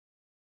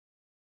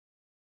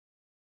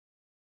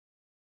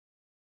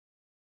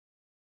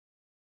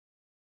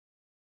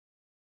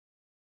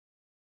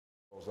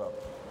Up.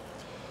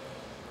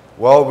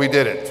 Well, we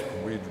did it.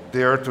 We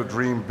dared to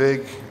dream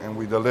big, and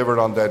we delivered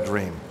on that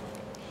dream.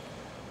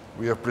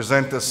 We have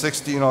presented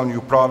 16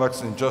 all-new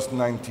products in just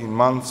 19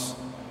 months.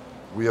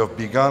 We have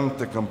begun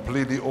to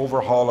completely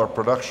overhaul our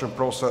production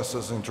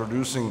processes,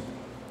 introducing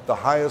the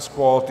highest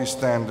quality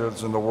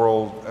standards in the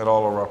world at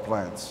all of our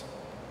plants.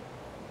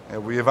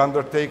 And we have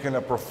undertaken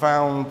a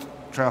profound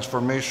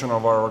transformation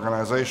of our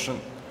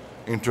organization,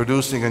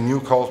 introducing a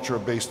new culture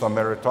based on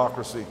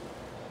meritocracy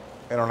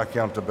and on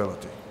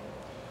accountability.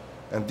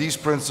 And these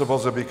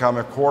principles have become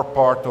a core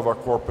part of our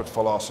corporate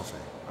philosophy,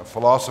 a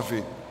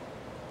philosophy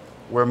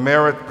where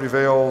merit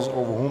prevails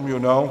over whom you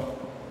know,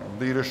 and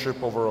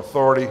leadership over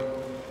authority,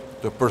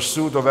 the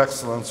pursuit of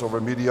excellence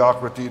over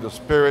mediocrity, the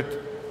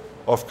spirit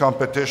of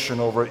competition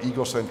over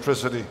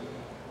egocentricity,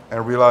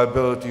 and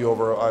reliability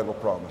over idle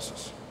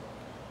promises.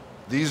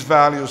 These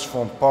values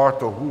form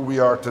part of who we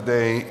are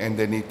today, and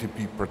they need to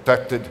be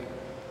protected,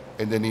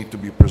 and they need to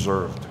be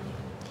preserved.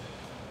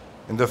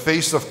 In the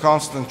face of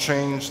constant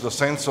change, the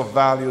sense of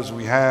values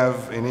we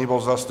have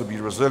enables us to be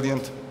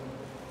resilient,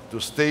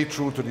 to stay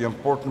true to the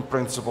important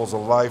principles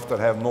of life that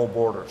have no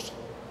borders: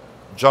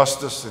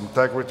 justice,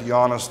 integrity,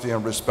 honesty,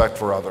 and respect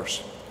for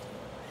others.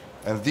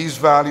 And these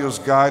values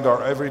guide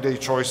our everyday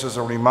choices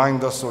and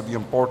remind us of the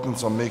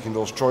importance of making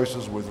those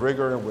choices with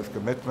rigor and with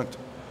commitment,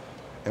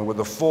 and with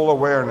the full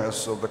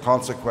awareness of the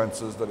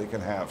consequences that it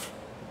can have.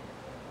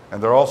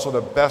 And they're also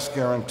the best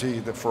guarantee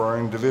that for our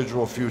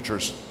individual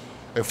futures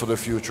and for the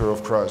future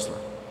of Chrysler.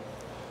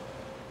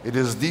 It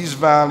is these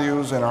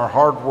values and our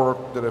hard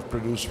work that have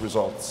produced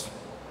results.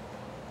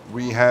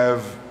 We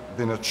have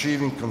been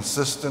achieving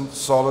consistent,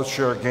 solid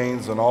share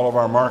gains in all of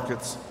our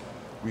markets.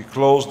 We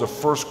closed the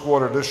first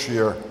quarter this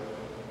year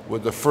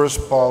with the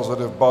first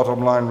positive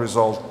bottom line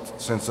result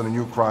since the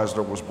new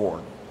Chrysler was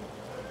born.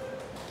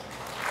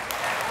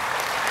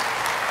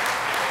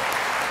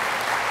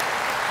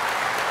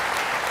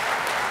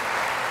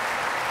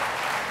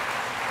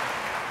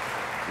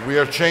 We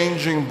are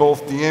changing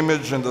both the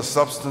image and the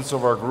substance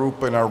of our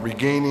group, and are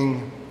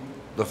regaining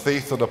the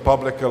faith of the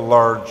public at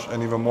large,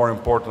 and even more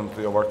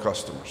importantly, of our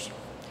customers.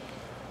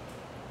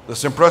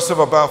 This impressive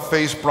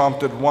about-face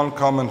prompted one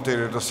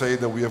commentator to say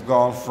that we have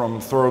gone from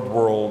third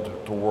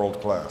world to world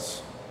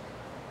class.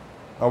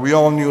 Now, we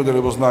all knew that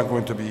it was not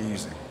going to be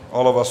easy.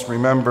 All of us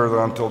remember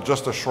that until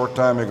just a short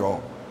time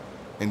ago,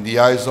 in the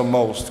eyes of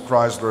most,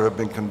 Chrysler had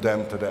been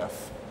condemned to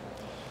death.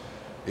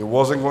 It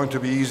wasn't going to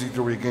be easy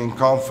to regain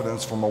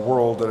confidence from a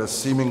world that has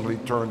seemingly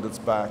turned its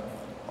back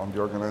on the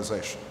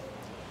organization.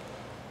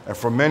 And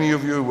for many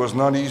of you, it was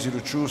not easy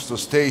to choose to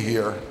stay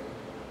here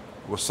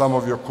with some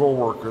of your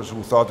co-workers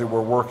who thought they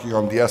were working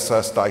on the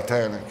SS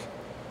Titanic,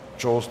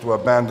 chose to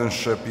abandon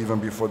ship even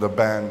before the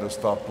band had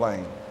stopped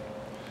playing.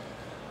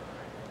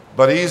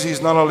 But easy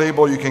is not a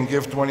label you can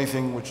give to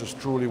anything which is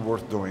truly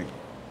worth doing.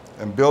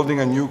 And building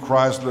a new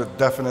Chrysler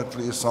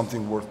definitely is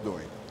something worth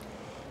doing.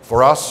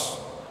 For us,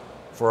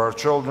 for our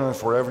children, and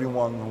for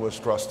everyone who has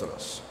trusted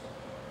us.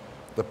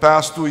 The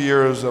past 2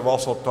 years have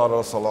also taught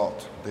us a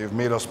lot. They've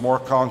made us more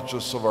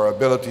conscious of our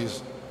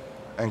abilities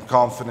and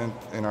confident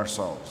in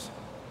ourselves.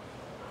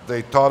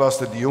 They taught us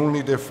that the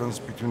only difference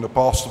between the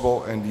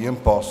possible and the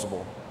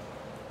impossible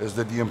is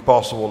that the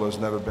impossible has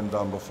never been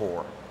done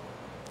before.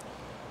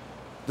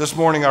 This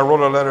morning I wrote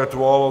a letter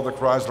to all of the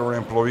Chrysler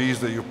employees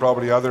that you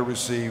probably either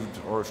received,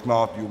 or if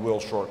not, you will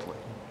shortly.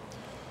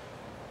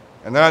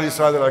 And then I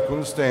decided I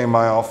couldn't stay in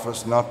my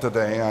office, not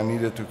today. I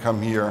needed to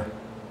come here,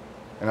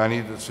 and I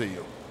needed to see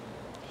you.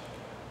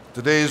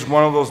 Today is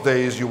one of those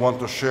days you want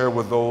to share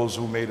with those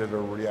who made it a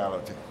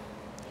reality.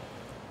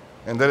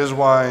 And that is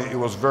why it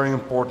was very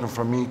important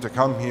for me to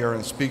come here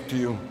and speak to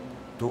you,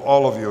 to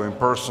all of you in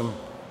person,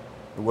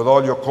 and with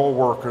all your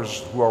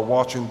co-workers who are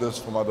watching this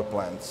from other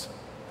plants.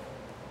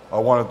 I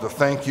wanted to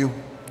thank you,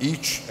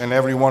 each and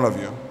every one of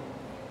you,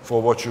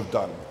 for what you've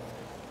done.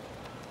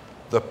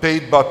 The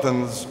paid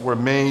buttons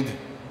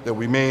that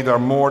we made are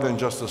more than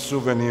just a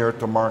souvenir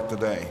to mark the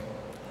day,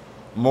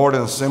 more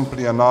than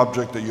simply an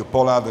object that you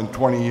pull out in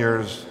 20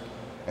 years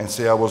and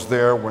say, I was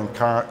there when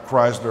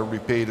Chrysler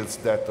repaid its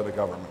debt to the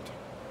government.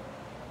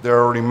 They're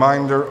a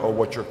reminder of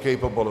what you're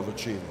capable of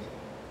achieving.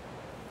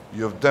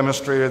 You have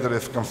demonstrated that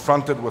if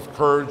confronted with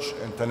courage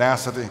and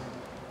tenacity,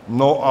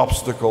 no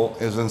obstacle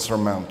is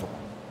insurmountable.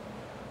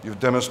 You've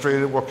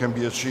demonstrated what can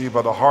be achieved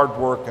by the hard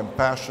work and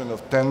passion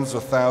of tens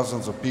of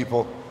thousands of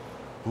people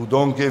who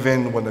don't give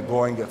in when the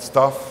going gets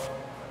tough,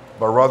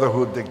 but rather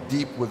who dig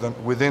deep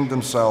within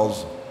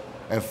themselves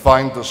and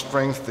find the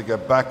strength to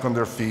get back on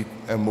their feet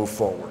and move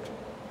forward.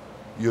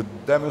 You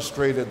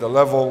demonstrated the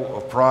level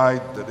of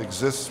pride that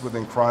exists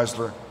within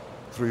Chrysler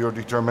through your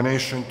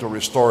determination to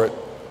restore it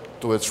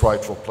to its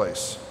rightful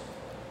place.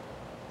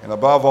 And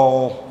above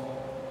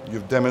all,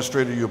 you've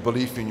demonstrated your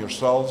belief in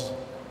yourselves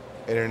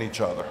and in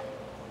each other.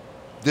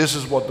 This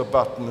is what the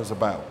button is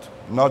about,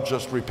 not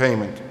just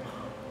repayment,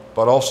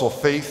 but also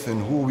faith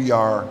in who we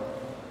are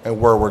and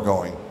where we're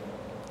going.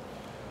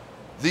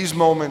 These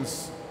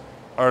moments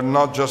are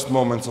not just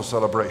moments of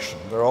celebration.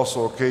 They're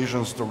also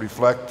occasions to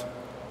reflect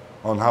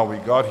on how we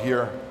got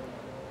here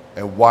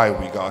and why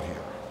we got here.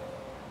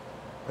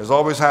 As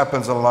always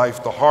happens in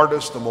life, the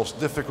hardest, the most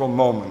difficult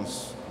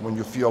moments, when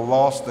you feel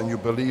lost and you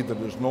believe that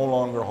there's no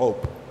longer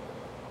hope,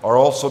 are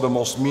also the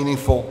most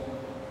meaningful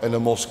and the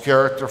most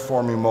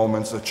character-forming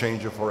moments that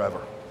change you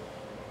forever.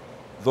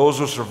 Those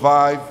who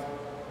survive,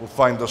 who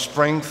find the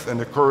strength and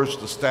the courage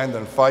to stand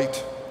and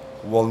fight,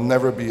 will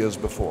never be as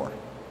before.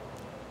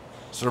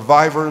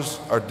 Survivors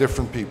are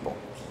different people.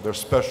 They're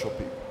special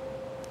people.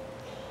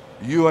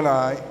 You and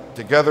I,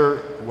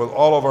 together with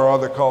all of our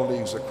other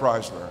colleagues at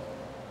Chrysler,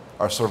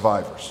 are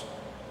survivors.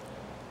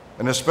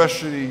 And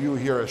especially you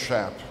here at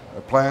Shap,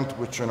 a plant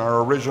which in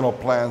our original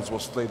plans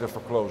was slated for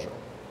closure.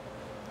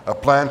 A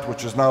plant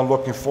which is now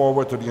looking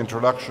forward to the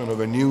introduction of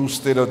a new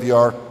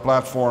state-of-the-art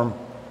platform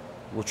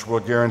which will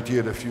guarantee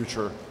it a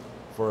future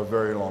for a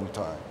very long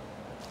time.